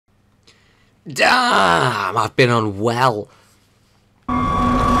Damn, I've been unwell.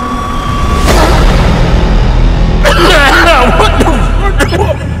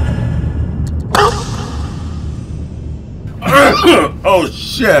 Oh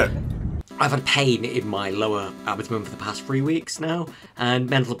shit! I've had pain in my lower abdomen for the past 3 weeks now, and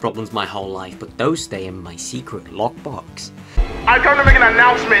mental problems my whole life, but those stay in my secret lockbox. I come to make an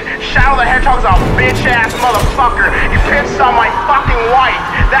announcement. Shadow the Hedgehog's a bitch-ass motherfucker. He pissed on my fucking wife.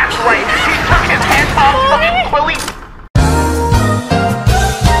 That's right. He took his hedgehog fucking Quilly.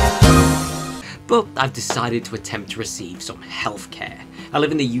 But I've decided to attempt to receive some healthcare. I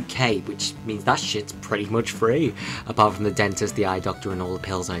live in the UK, which means that shit's pretty much free, apart from the dentist, the eye doctor, and all the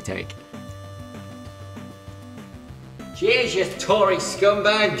pills I take. Cheers, you Tory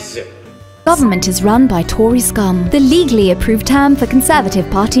scumbags! Government is run by Tory scum, the legally approved term for Conservative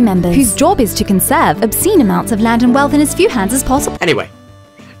Party members, whose job is to conserve obscene amounts of land and wealth in as few hands as possible. Anyway,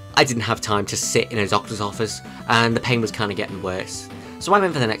 I didn't have time to sit in a doctor's office, and the pain was kind of getting worse. So I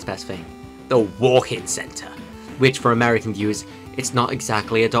went for the next best thing, the walk-in centre, which for American viewers, it's not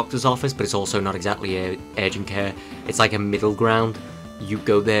exactly a doctor's office, but it's also not exactly urgent care. It's like a middle ground. You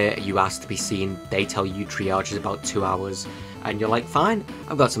go there, you ask to be seen, they tell you triage is about 2 hours, and you're like, fine,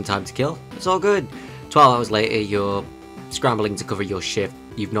 I've got some time to kill, it's all good. 12 hours later, you're scrambling to cover your shift,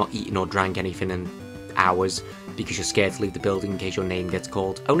 you've not eaten or drank anything in hours, because you're scared to leave the building in case your name gets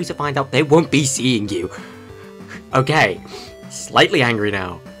called, only to find out they won't be seeing you. Okay, slightly angry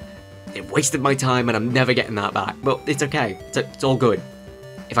now. It wasted my time and I'm never getting that back, but it's okay, it's all good.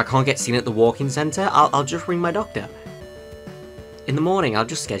 If I can't get seen at the walk-in centre, I'll just ring my doctor. In the morning, I'll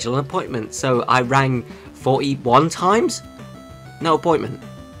just schedule an appointment. So I rang 41 times? No appointment.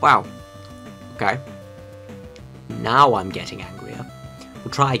 Wow. Okay. Now I'm getting angrier.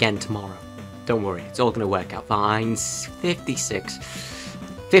 We'll try again tomorrow. Don't worry, it's all going to work out fine. 56.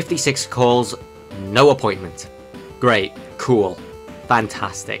 56 calls, no appointment. Great, cool,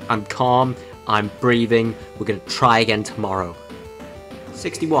 fantastic. I'm calm, I'm breathing. We're going to try again tomorrow.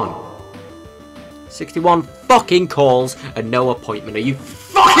 61. 61 fucking calls and no appointment. Are you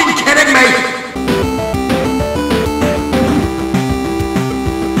fucking kidding me?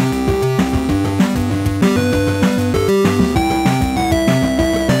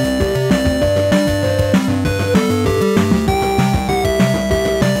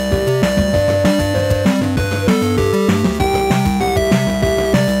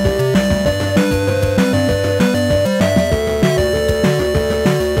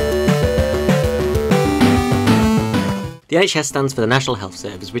 The NHS stands for the National Health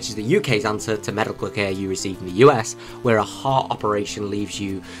Service, which is the UK's answer to medical care you receive in the US, where a heart operation leaves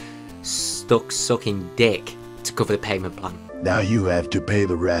you stuck sucking dick to cover the payment plan. Now you have to pay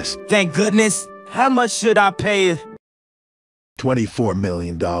the rest. Thank goodness. How much should I pay? $24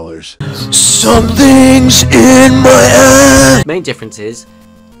 million. Something's in my ass. Main difference is,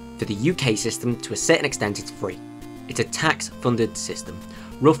 for the UK system, to a certain extent it's free. It's a tax-funded system.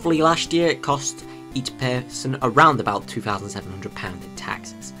 Roughly last year it cost each person around about £2,700 in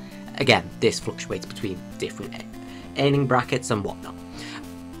taxes. Again, this fluctuates between different earning brackets and whatnot.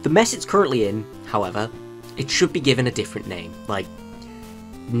 The mess it's currently in, however, it should be given a different name, like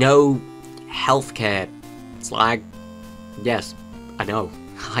no healthcare slag. Yes, I know,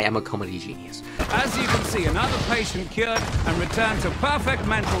 I am a comedy genius. As you can see, another patient cured and returned to perfect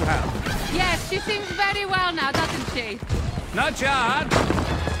mental health. Yes, she seems very well now, doesn't she? Not hard.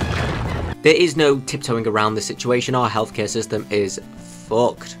 There is no tiptoeing around the situation. Our healthcare system is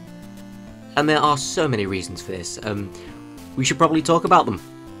fucked. And there are so many reasons for this. We should probably talk about them.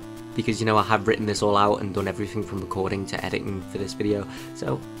 Because, you know, I have written this all out and done everything from recording to editing for this video.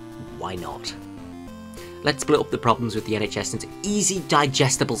 So, why not? Let's split up the problems with the NHS into easy,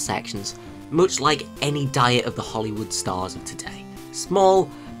 digestible sections. Much like any diet of the Hollywood stars of today. Small,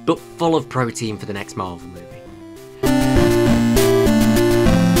 but full of protein for the next Marvel movie.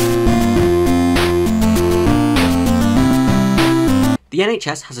 The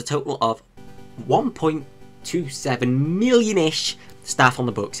NHS has a total of 1.27 million-ish staff on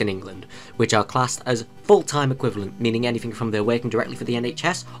the books in England, which are classed as full-time equivalent, meaning anything from they're working directly for the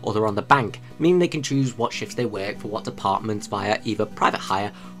NHS or they're on the bank, meaning they can choose what shifts they work for what departments via either private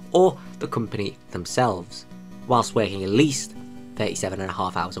hire or the company themselves, whilst working at least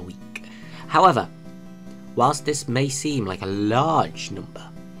 37.5 hours a week. However, whilst this may seem like a large number,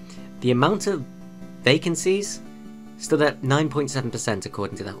 the amount of vacancies stood at 9.7%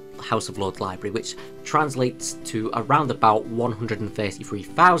 according to the House of Lords Library, which translates to around about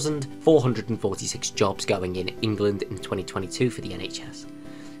 133,446 jobs going in England in 2022 for the NHS.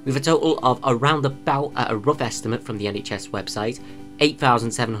 With a total of around about, at a rough estimate from the NHS website,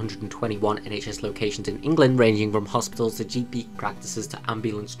 8,721 NHS locations in England, ranging from hospitals to GP practices to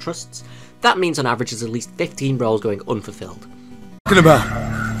ambulance trusts. That means on average there's at least 15 roles going unfulfilled. Talking about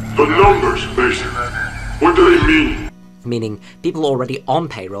the numbers, basically. What do they mean? Meaning people already on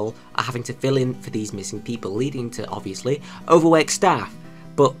payroll are having to fill in for these missing people, leading to, obviously, overworked staff.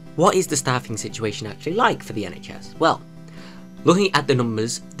 But what is the staffing situation actually like for the NHS? Well, looking at the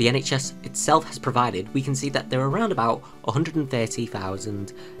numbers the NHS itself has provided, we can see that there are around about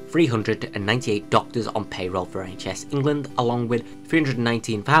 130,398 doctors on payroll for NHS England, along with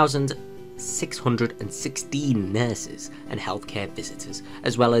 319,616 nurses and healthcare visitors,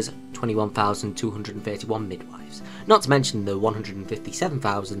 as well as 21,231 midwives. Not to mention the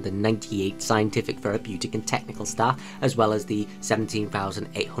 157,098 scientific, therapeutic and technical staff, as well as the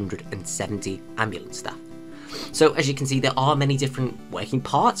 17,870 ambulance staff. So as you can see, there are many different working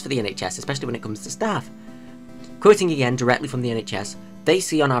parts for the NHS, especially when it comes to staff. Quoting again directly from the NHS, they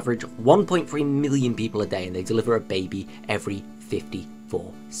see on average 1.3 million people a day, and they deliver a baby every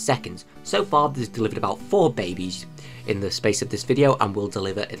 54 seconds. So far, they've delivered about 4 babies in the space of this video, and will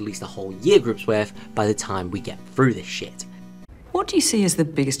deliver at least a whole year group's worth by the time we get through this shit. What do you see as the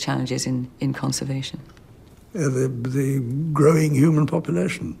biggest challenges in conservation? The growing human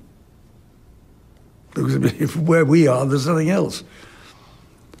population. Because if where we are, there's nothing else.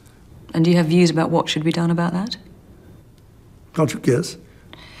 And do you have views about what should be done about that? Can't you guess?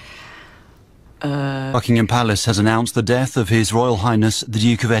 Buckingham Palace has announced the death of His Royal Highness the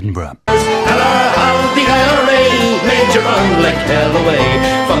Duke of Edinburgh.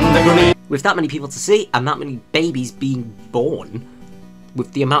 With that many people to see, and that many babies being born,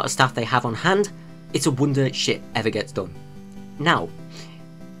 with the amount of staff they have on hand, it's a wonder that shit ever gets done. Now,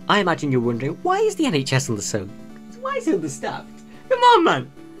 I imagine you're wondering, why is the NHS why is it understaffed? Come on,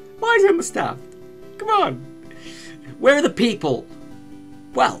 man! Why is it understaffed? Come on! Where are the people?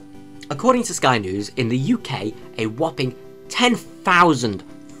 Well, according to Sky News, in the UK, a whopping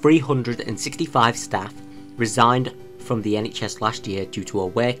 10,365 staff resigned from the NHS last year due to a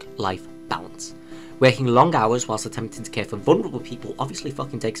work-life balance. Working long hours whilst attempting to care for vulnerable people obviously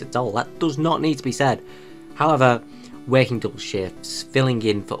fucking takes a toll. That does not need to be said. However, working double shifts, filling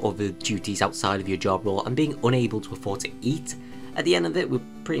in for other duties outside of your job role, and being unable to afford to eat, at the end of it would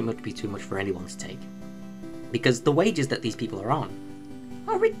pretty much be too much for anyone to take. Because the wages that these people are on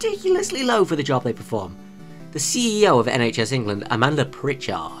are ridiculously low for the job they perform. The CEO of NHS England, Amanda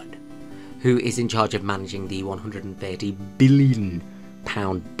Pritchard, who is in charge of managing the £130 billion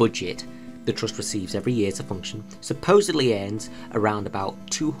budget the trust receives every year to function, supposedly earns around about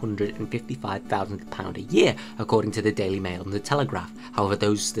 £255,000 a year, according to the Daily Mail and the Telegraph. However,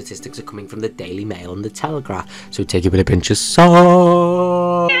 those statistics are coming from the Daily Mail and the Telegraph, so take it with a pinch of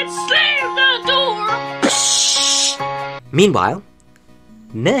salt. Slam the door! Meanwhile,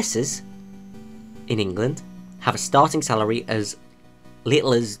 nurses in England have a starting salary as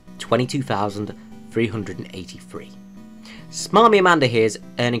little as £22,383. Smarmy Amanda here is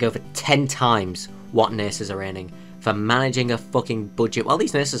earning over 10 times what nurses are earning for managing a fucking budget while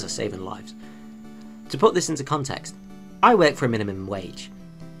these nurses are saving lives. To put this into context, I work for a minimum wage.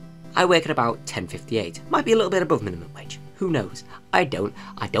 I work at about £10.58. Might be a little bit above minimum wage. Who knows? I don't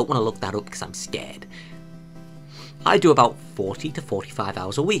want to look that up because I'm scared. I do about 40 to 45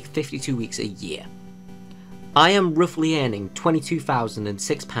 hours a week, 52 weeks a year. I am roughly earning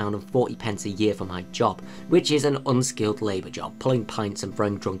 £22,006.40 a year for my job, which is an unskilled labour job, pulling pints and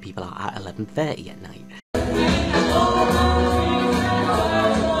throwing drunk people out at 11:30 at night.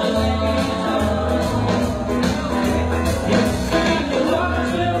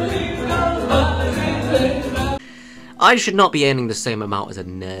 I should not be earning the same amount as a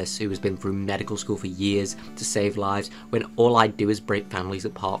nurse who has been through medical school for years to save lives, when all I do is break families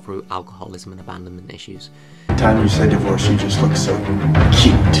apart through alcoholism and abandonment issues. Time you say divorce, you just look so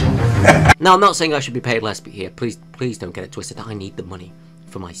cute. Now, I'm not saying I should be paid less here. Please don't get it twisted. I need the money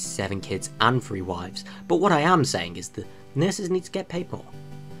for my 7 kids and 3 wives. But what I am saying is the nurses need to get paid more.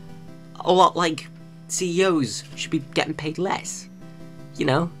 A lot like CEOs should be getting paid less. You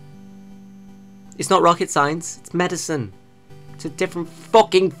know? It's not rocket science, it's medicine. It's a different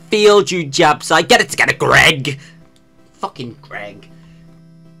fucking field, you jabs. I get it together, Greg! Fucking Greg.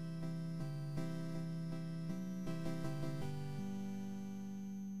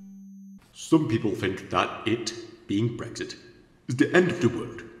 Some people think that it, being Brexit, is the end of the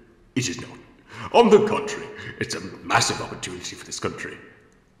world. It is not. On the contrary, it's a massive opportunity for this country.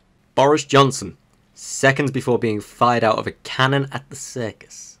 Boris Johnson, seconds before being fired out of a cannon at the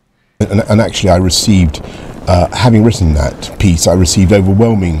circus. And actually I received, having written that piece, I received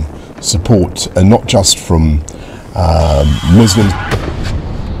overwhelming support, not just from Muslims.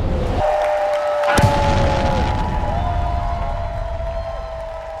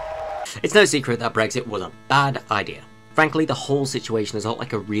 It's no secret that Brexit was a bad idea. Frankly, the whole situation has looked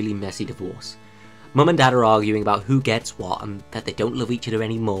like a really messy divorce. Mum and Dad are arguing about who gets what and that they don't love each other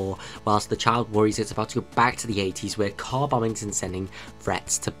anymore, whilst the child worries it's about to go back to the 80s where car bombings and sending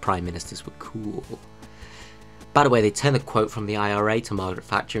threats to prime ministers were cool. By the way, they turned the quote from the IRA to Margaret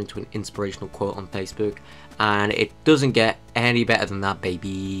Thatcher into an inspirational quote on Facebook, and it doesn't get any better than that,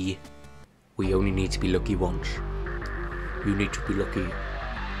 baby. We only need to be lucky once. You need to be lucky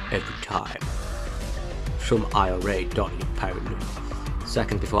every time. Some IRA Donny apparently.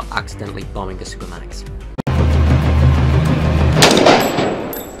 Seconds before accidentally bombing a Supermax.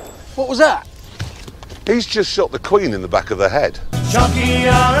 What was that? He's just shot the Queen in the back of the head.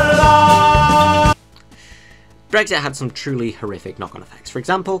 Brexit had some truly horrific knock-on effects. For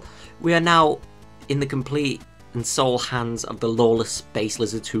example, we are now in the complete and sole hands of the lawless space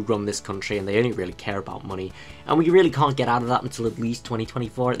lizards who run this country, and they only really care about money, and we really can't get out of that until at least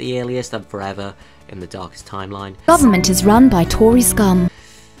 2024 at the earliest, and forever in the darkest timeline. Government is run by Tory scum.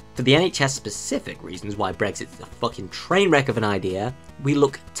 For the NHS specific reasons why Brexit is a fucking train wreck of an idea, we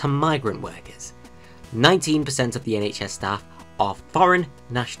look to migrant workers. 19% of the NHS staff are foreign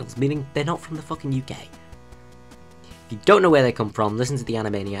nationals, meaning they're not from the fucking UK. If you don't know where they come from, listen to the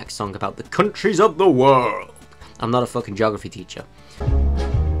Animaniacs song about the countries of the world. I'm not a fucking geography teacher.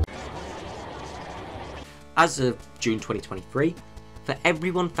 As of June 2023, for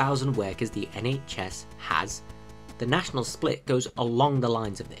every 1,000 workers the NHS has, the national split goes along the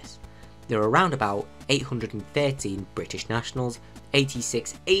lines of this. There are around about 813 British nationals,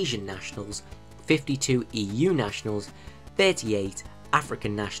 86 Asian nationals, 52 EU nationals, 38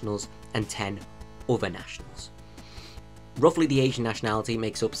 African nationals, and 10 other nationals. Roughly the Asian nationality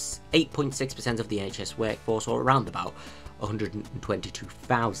makes up 8.6% of the NHS workforce, or around about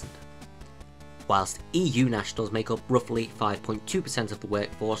 122,000. Whilst EU nationals make up roughly 5.2% of the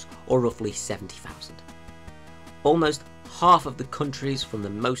workforce, or roughly 70,000. Almost half of the countries from the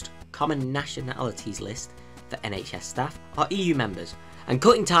most common nationalities list for NHS staff are EU members, and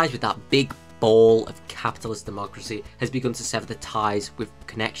cutting ties with that big ball of capitalist democracy has begun to sever the ties with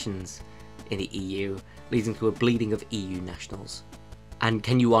connections in the EU, leading to a bleeding of EU nationals. And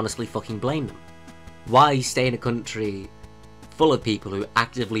can you honestly fucking blame them? Why stay in a country full of people who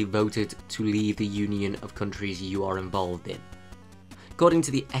actively voted to leave the union of countries you are involved in? According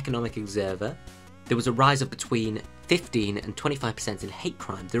to the Economic Observer, there was a rise of between 15 and 25% in hate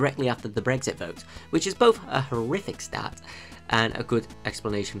crime directly after the Brexit vote, which is both a horrific stat and a good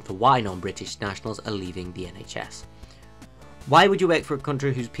explanation for why non-British nationals are leaving the NHS. Why would you work for a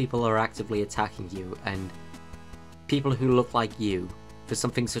country whose people are actively attacking you, and people who look like you, for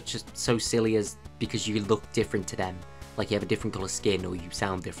something so silly as because you look different to them, like you have a different colour skin or you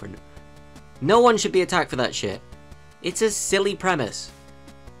sound different? No one should be attacked for that shit. It's a silly premise.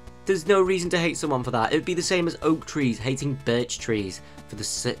 There's no reason to hate someone for that. It would be the same as oak trees hating birch trees for the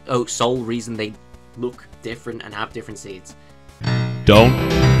sole reason they look different and have different seeds. Don't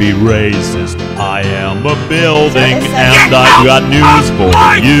be racist. I am a building and I've got news for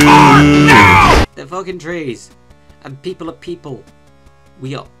you. They're fucking trees. And people are people.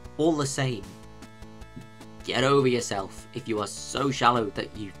 We are all the same. Get over yourself if you are so shallow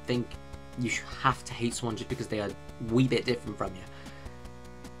that you think you have to hate someone just because they are a wee bit different from you.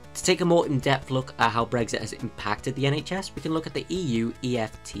 To take a more in-depth look at how Brexit has impacted the NHS, we can look at the EU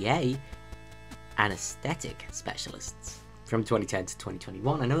EFTA anaesthetic specialists. From 2010 to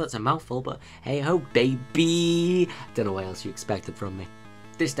 2021. I know that's a mouthful, but hey ho baby! Don't know what else you expected from me.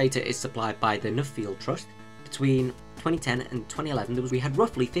 This data is supplied by the Nuffield Trust. Between 2010 and 2011, we had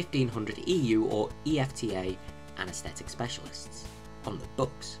roughly 1,500 EU or EFTA anaesthetic specialists on the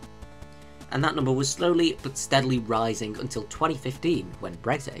books. And that number was slowly but steadily rising until 2015 when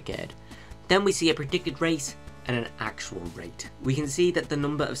Brexit occurred. Then we see a predicted rate and an actual rate. We can see that the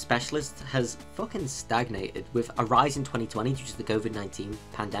number of specialists has fucking stagnated, with a rise in 2020 due to the COVID-19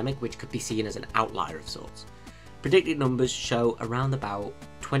 pandemic, which could be seen as an outlier of sorts. Predicted numbers show around about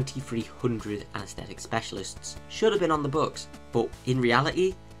 2,300 anaesthetic specialists should have been on the books, but in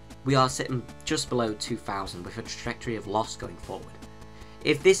reality, we are sitting just below 2,000 with a trajectory of loss going forward.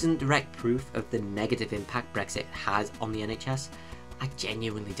 If this isn't direct proof of the negative impact Brexit has on the NHS, I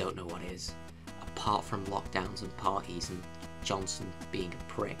genuinely don't know what is. Apart from lockdowns and parties and Johnson being a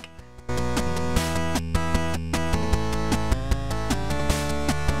prick.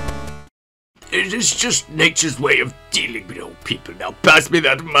 It is just nature's way of dealing with old people. Now pass me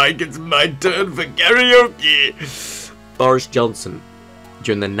that mic, it's my turn for karaoke. Boris Johnson,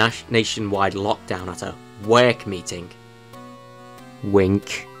 during the nationwide lockdown at a work meeting.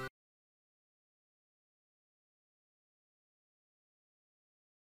 Wink.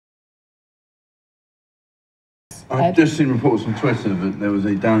 I've just seen reports on Twitter that there was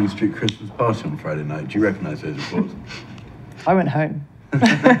a Downing Street Christmas party on Friday night. Do you recognise those reports? I went home.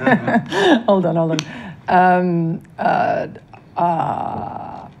 Hold on.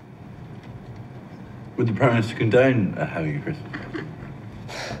 Would the Prime Minister condone having a Christmas party?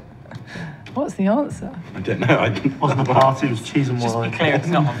 What's the answer? I don't know. It wasn't a party, it was cheese and wine. Just be clear, it's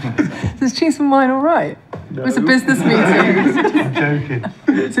not. Is cheese and wine all right? No. It was a business meeting. I'm joking.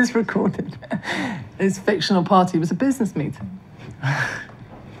 This is recorded. This fictional party was a business meeting.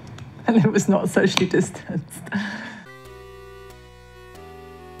 And it was not socially distanced.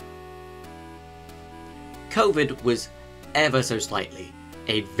 COVID was ever so slightly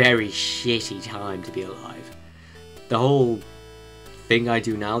a very shitty time to be alive. The whole thing I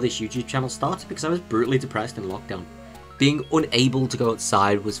do now, this YouTube channel, started because I was brutally depressed in lockdown. Being unable to go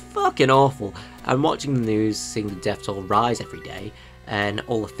outside was fucking awful, and watching the news, seeing the death toll rise every day, and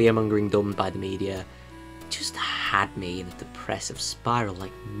all the fear-mongering done by the media, just had me in a depressive spiral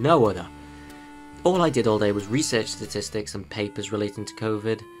like no other. All I did all day was research statistics and papers relating to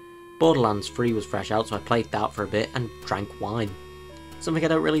COVID. Borderlands 3 was fresh out, so I played that for a bit and drank wine. Something I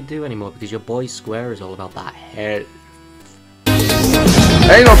don't really do anymore because your boy Square is all about that hair.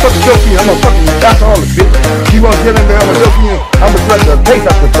 Ain't no fucking joke here, I'm a fucking alcoholic, bitch. You won't get in there, I'm a joke here, I'm a threat to taste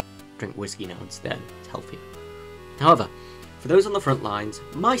after. Drink whiskey now instead, it's healthier. However, for those on the front lines,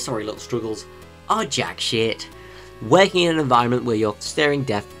 my sorry little struggles are jack shit. Working in an environment where you're staring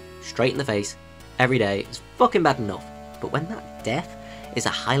death straight in the face every day is fucking bad enough, but when that death is a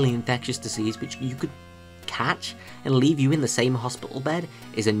highly infectious disease which you could catch and leave you in the same hospital bed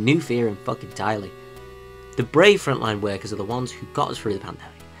is a new fear and fucking entirely. The brave frontline workers are the ones who got us through the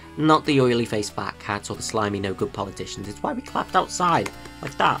pandemic, not the oily-faced fat cats or the slimy no-good politicians. It's why we clapped outside,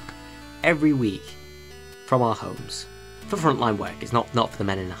 like that, every week, from our homes. For frontline workers, not for the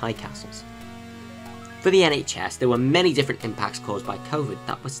men in the high castles. For the NHS, there were many different impacts caused by COVID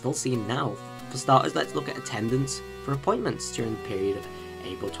that we're still seeing now. For starters, let's look at attendance for appointments during the period of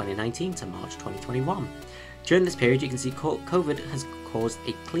April 2019 to March 2021. During this period, you can see COVID has caused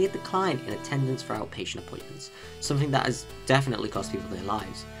a clear decline in attendance for outpatient appointments, something that has definitely cost people their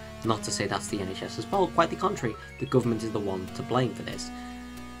lives. Not to say that's the NHS's fault, quite the contrary, the government is the one to blame for this.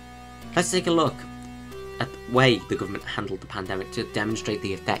 Let's take a look at the way the government handled the pandemic to demonstrate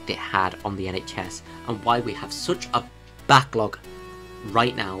the effect it had on the NHS and why we have such a backlog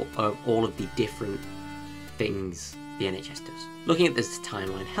right now of all of the different things the NHS does. Looking at this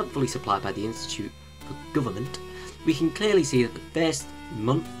timeline helpfully supplied by the Institute for Government, we can clearly see that the first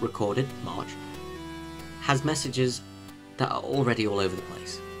month recorded, March, has messages that are already all over the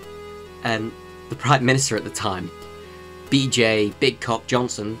place. The Prime Minister at the time, BJ Big Cock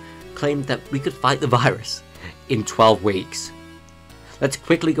Johnson, claimed that we could fight the virus in 12 weeks. Let's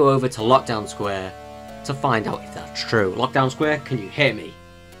quickly go over to Lockdown Square to find out if that's true. Lockdown Square, can you hear me?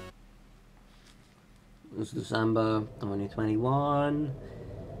 It's December 2021.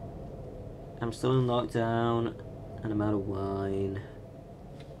 I'm still in lockdown and I'm out of wine.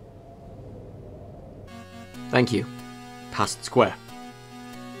 Thank you, Past Square.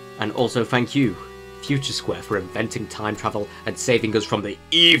 And also thank you, Future Square, for inventing time travel and saving us from the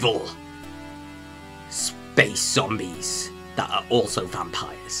evil space zombies that are also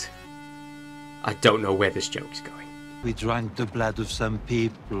vampires. I don't know where this joke is going. We drank the blood of some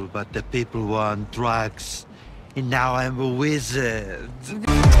people, but the people were on drugs. And now I'm a wizard.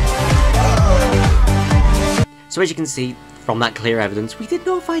 So as you can see from that clear evidence, we did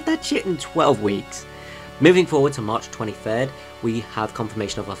not fight that shit in 12 weeks. Moving forward to March 23rd, we have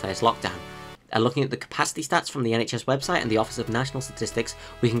confirmation of our first lockdown. Looking at the capacity stats from the NHS website and the Office of National Statistics,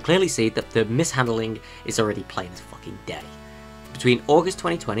 we can clearly see that the mishandling is already plain as fucking day. Between August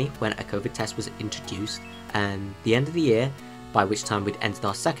 2020, when a COVID test was introduced, and the end of the year, by which time we'd entered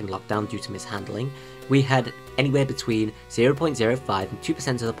our second lockdown due to mishandling, we had anywhere between 0.05 and 2%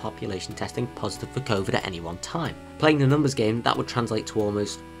 of the population testing positive for COVID at any one time. Playing the numbers game, that would translate to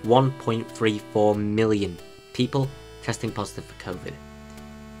almost 1.34 million people testing positive for COVID.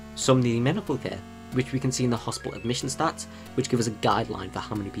 Some needing medical care, which we can see in the hospital admission stats, which give us a guideline for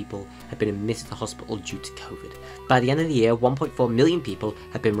how many people have been admitted to hospital due to COVID. By the end of the year, 1.4 million people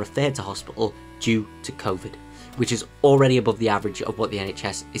have been referred to hospital due to COVID, which is already above the average of what the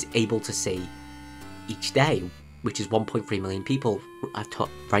NHS is able to see each day, which is 1.3 million people. I've taught,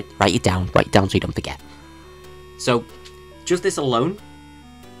 write it down so you don't forget. So, just this alone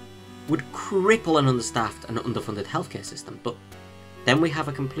would cripple an understaffed and underfunded healthcare system, but then we have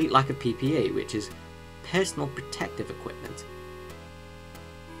a complete lack of PPE, which is personal protective equipment.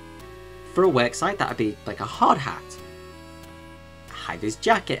 For a work site, that would be like a hard hat, a high-vis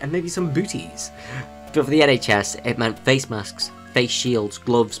jacket, and maybe some booties. But for the NHS, it meant face masks, face shields,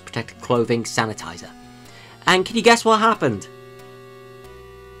 gloves, protective clothing, sanitizer. And can you guess what happened?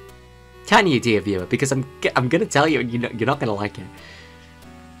 Can you, dear viewer? Because I'm gonna tell you, and you're not gonna like it.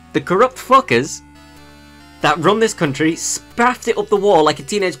 The corrupt fuckers that run this country spaffed it up the wall like a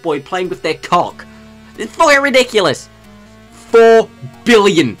teenage boy playing with their cock. It's fucking ridiculous. 4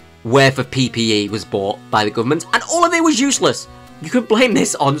 billion worth of PPE was bought by the government, and all of it was useless. You could blame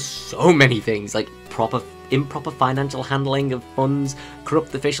this on so many things, like improper financial handling of funds,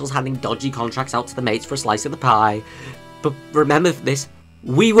 corrupt officials handing dodgy contracts out to the mates for a slice of the pie. But remember this,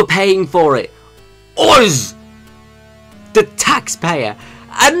 we were paying for it. Us! The taxpayer.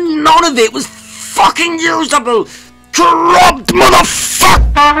 And none of it was fucking usable! Corrupt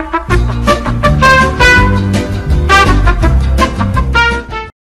motherfucker!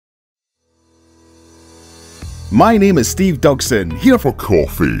 My name is Steve Dugson, here for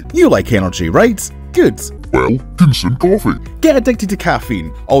coffee. You like energy, right? Good. Well, decent coffee. Get addicted to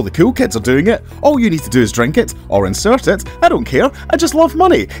caffeine. All the cool kids are doing it. All you need to do is drink it, or insert it. I don't care, I just love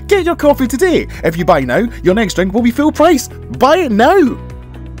money. Get your coffee today. If you buy now, your next drink will be full price. Buy it now.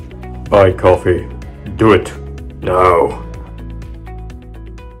 Buy coffee. Do it. Now.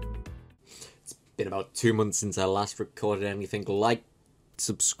 It's been about 2 months since I last recorded anything. Like,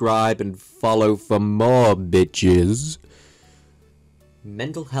 subscribe, and follow for more, bitches.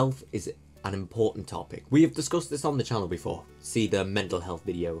 Mental health is an important topic. We have discussed this on the channel before. See the mental health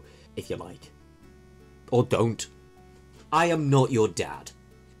video if you like. Or don't. I am not your dad.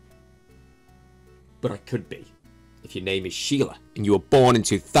 But I could be. If your name is Sheila and you were born in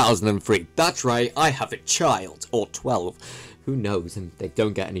 2003. That's right, I have a child. Or 12. Who knows, and they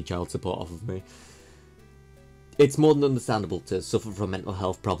don't get any child support off of me. It's more than understandable to suffer from mental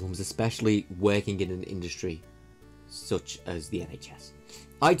health problems, especially working in an industry such as the NHS.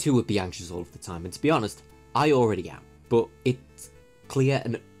 I too would be anxious all of the time, and to be honest, I already am. But it's clear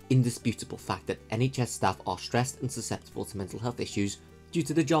and indisputable fact that NHS staff are stressed and susceptible to mental health issues due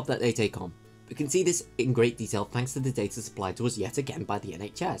to the job that they take on. We can see this in great detail thanks to the data supplied to us yet again by the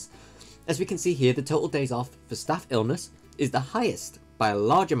NHS. As we can see here, the total days off for staff illness is the highest by a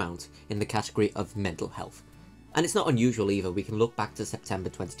large amount in the category of mental health. And it's not unusual either. We can look back to September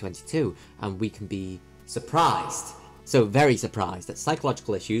 2022 and we can be surprised, so very surprised, that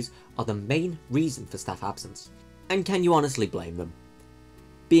psychological issues are the main reason for staff absence. And can you honestly blame them?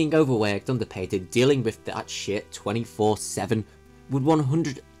 Being overworked, underpaid, and dealing with that shit 24/7 would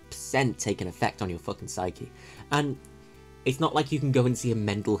 100% take an effect on your fucking psyche. And it's not like you can go and see a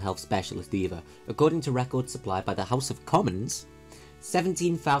mental health specialist either. According to records supplied by the House of Commons,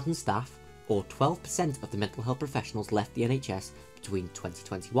 17,000 staff, or 12% of the mental health professionals, left the NHS between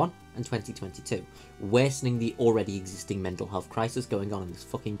 2021 and 2022, worsening the already existing mental health crisis going on in this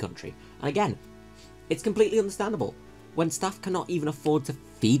fucking country. And again, it's completely understandable. When staff cannot even afford to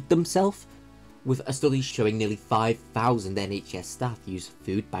feed themselves, with a study showing nearly 5,000 NHS staff use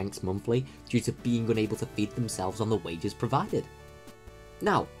food banks monthly due to being unable to feed themselves on the wages provided.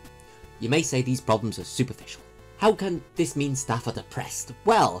 Now, you may say these problems are superficial. How can this mean staff are depressed?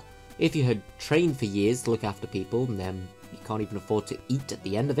 Well, if you had trained for years to look after people and then you can't even afford to eat at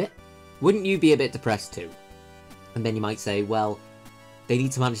the end of it, wouldn't you be a bit depressed too? And then you might say, well, they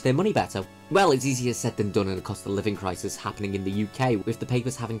need to manage their money better. Well, it's easier said than done in a cost of living crisis happening in the UK, with the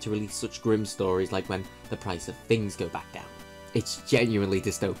papers having to release such grim stories like when the price of things go back down. It's genuinely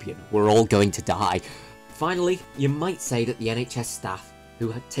dystopian. We're all going to die. Finally, you might say that the NHS staff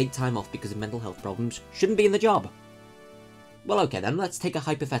who take time off because of mental health problems shouldn't be in the job. Well, okay then, let's take a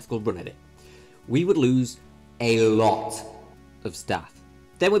hypothetical run at it. We would lose a lot of staff.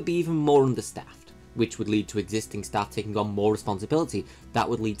 Then we'd be even more understaffed, which would lead to existing staff taking on more responsibility. That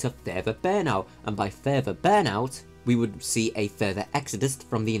would lead to further burnout, and by further burnout, we would see a further exodus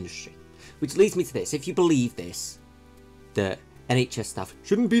from the industry. Which leads me to this: if you believe this, the NHS staff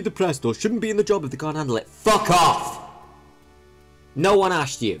shouldn't be depressed or shouldn't be in the job if they can't handle it, fuck off! No one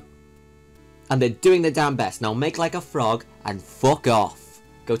asked you. And they're doing their damn best. Now make like a frog and fuck off.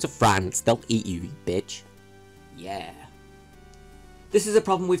 Go to France, they'll eat you, bitch. Yeah. This is a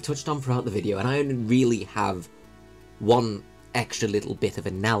problem we've touched on throughout the video, and I only really have one extra little bit of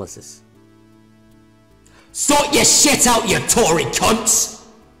analysis. Sort your shit out, you Tory cunts!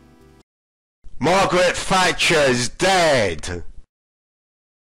 Margaret Thatcher's dead.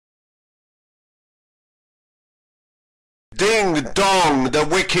 Ding dong, the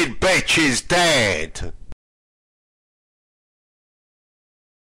wicked bitch is dead.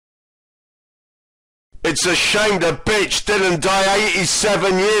 It's a shame the bitch didn't die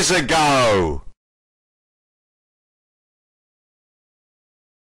 87 years ago!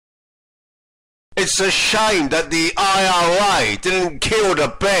 It's a shame that the IRA didn't kill the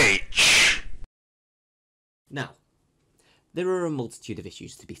bitch! Now, there are a multitude of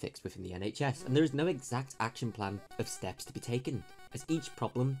issues to be fixed within the NHS, and there is no exact action plan of steps to be taken, as each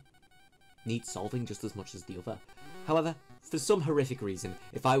problem needs solving just as much as the other. However, for some horrific reason,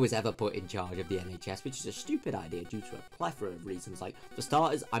 if I was ever put in charge of the NHS, which is a stupid idea due to a plethora of reasons, like, for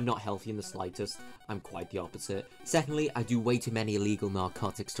starters, I'm not healthy in the slightest, I'm quite the opposite. Secondly, I do way too many illegal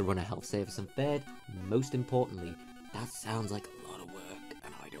narcotics to run a health service, and third, most importantly, that sounds like a lot of work,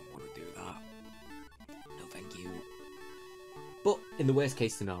 and I don't want to do that. No thank you. But, in the worst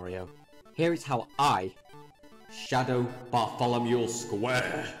case scenario, here is how I, Shadow Bartholomew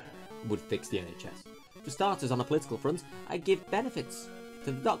Square, would fix the NHS. For starters, on a political front, I'd give benefits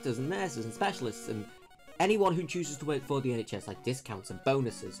to the doctors and nurses and specialists and anyone who chooses to work for the NHS, like discounts and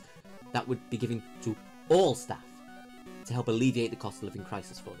bonuses that would be given to all staff to help alleviate the cost of living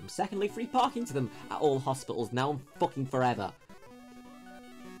crisis for them. Secondly, free parking to them at all hospitals now and fucking forever.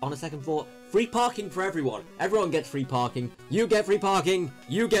 On a second thought, free parking for everyone. Everyone gets free parking. You get free parking.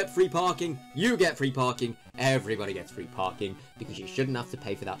 You get free parking. You get free parking. Everybody gets free parking because you shouldn't have to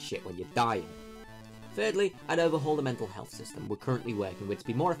pay for that shit when you're dying. Thirdly, I'd overhaul the mental health system we're currently working with to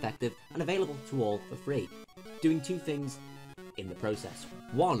be more effective and available to all for free, doing two things in the process.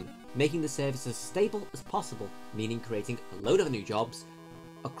 One, making the service as stable as possible, meaning creating a load of new jobs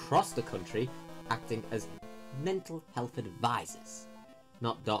across the country, acting as mental health advisors,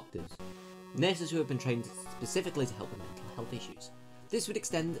 not doctors. Nurses who have been trained specifically to help with mental health issues. This would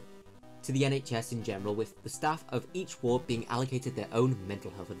extend to the NHS in general, with the staff of each ward being allocated their own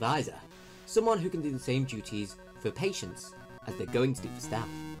mental health advisor. Someone who can do the same duties for patients as they're going to do for staff.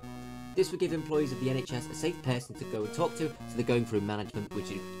 This would give employees of the NHS a safe person to go and talk to, so they're going through management,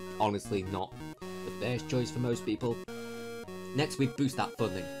 which is honestly not the first choice for most people. Next, we'd boost that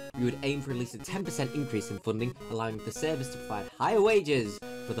funding. We would aim for at least a 10% increase in funding, allowing the service to provide higher wages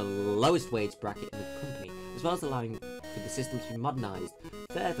for the lowest wage bracket in the company, as well as allowing for the system to be modernised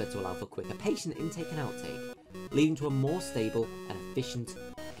further to allow for quicker patient intake and outtake, leading to a more stable and efficient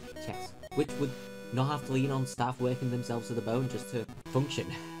NHS, which would not have to lean on staff working themselves to the bone just to function.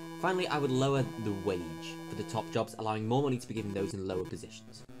 Finally, I would lower the wage for the top jobs, allowing more money to be given those in lower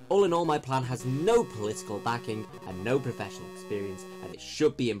positions. All in all, my plan has no political backing and no professional experience, and it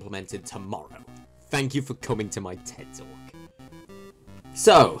should be implemented tomorrow. Thank you for coming to my TED Talk.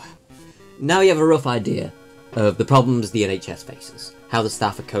 So, now you have a rough idea of the problems the NHS faces, how the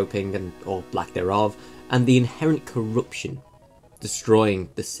staff are coping, and or lack thereof, and the inherent corruption destroying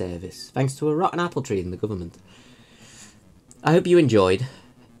the service, thanks to a rotten apple tree in the government. I hope you enjoyed.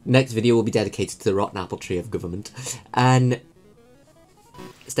 Next video will be dedicated to the rotten apple tree of government, and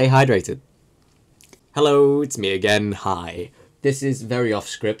stay hydrated. Hello, it's me again, hi. This is very off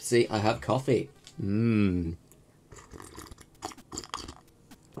script, see, I have coffee.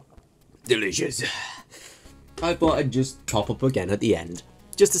 Delicious. I thought I'd just pop up again at the end,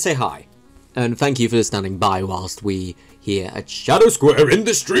 just to say hi. And thank you for standing by whilst we here at Shadow Square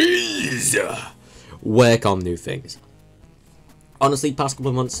Industries work on new things. Honestly, past couple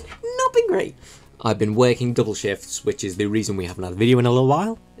of months, not been great. I've been working double shifts, which is the reason we haven't had a video in a little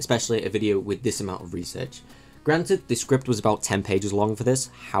while, especially a video with this amount of research. Granted, the script was about 10 pages long for this,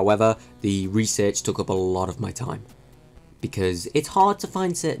 however, the research took up a lot of my time, because it's hard to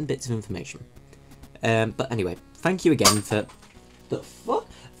find certain bits of information. But anyway, thank you again for... The fuck?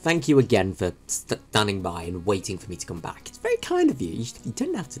 Thank you again for standing by and waiting for me to come back. It's very kind of you. You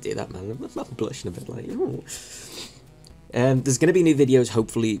didn't have to do that, man. I'm blushing a bit, like, ooh. There's going to be new videos,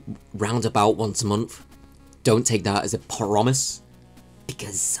 hopefully, roundabout once a month. Don't take that as a promise,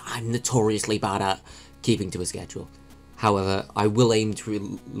 because I'm notoriously bad at keeping to a schedule. However, I will aim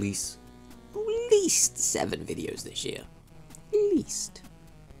to release at least 7 videos this year. At least.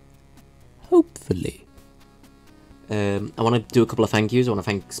 Hopefully. I want to do a couple of thank yous. I want to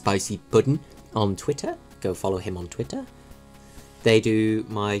thank Spicy Puddin on Twitter. Go follow him on Twitter. They do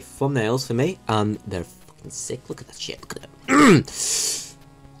my thumbnails for me, and they're fucking sick. Look at that shit. Look at it.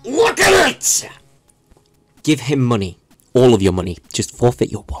 Look at it! Give him money. All of your money. Just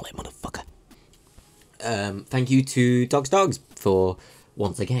forfeit your wallet, motherfucker. Thank you to Dogs for,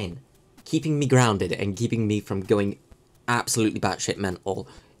 once again, keeping me grounded and keeping me from going absolutely batshit mental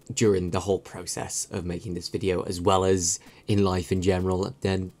during the whole process of making this video, as well as in life in general.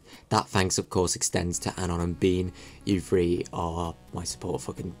 Then that thanks of course extends to Anon and Bean. You three are my support.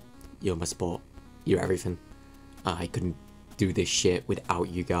 Fucking, you're my support. You're everything. I couldn't do this shit without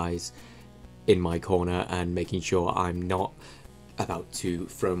you guys. in my corner and making sure I'm not about to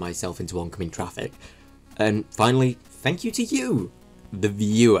throw myself into oncoming traffic. And finally, thank you to you, the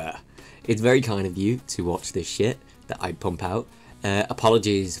viewer. It's very kind of you to watch this shit that I pump out.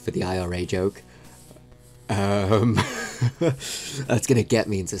 Apologies for the IRA joke. That's gonna get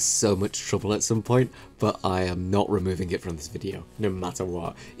me into so much trouble at some point, but I am not removing it from this video, no matter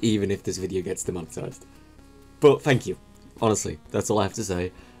what, even if this video gets demonetized. But thank you. Honestly, that's all I have to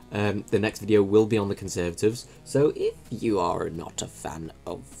say. The next video will be on the Conservatives, so if you are not a fan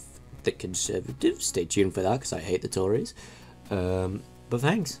of the Conservatives, stay tuned for that, because I hate the Tories. But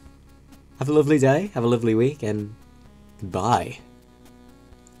thanks. Have a lovely day, have a lovely week, and bye.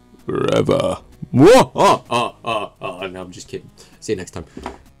 Forever. No, I'm just kidding. See you next time.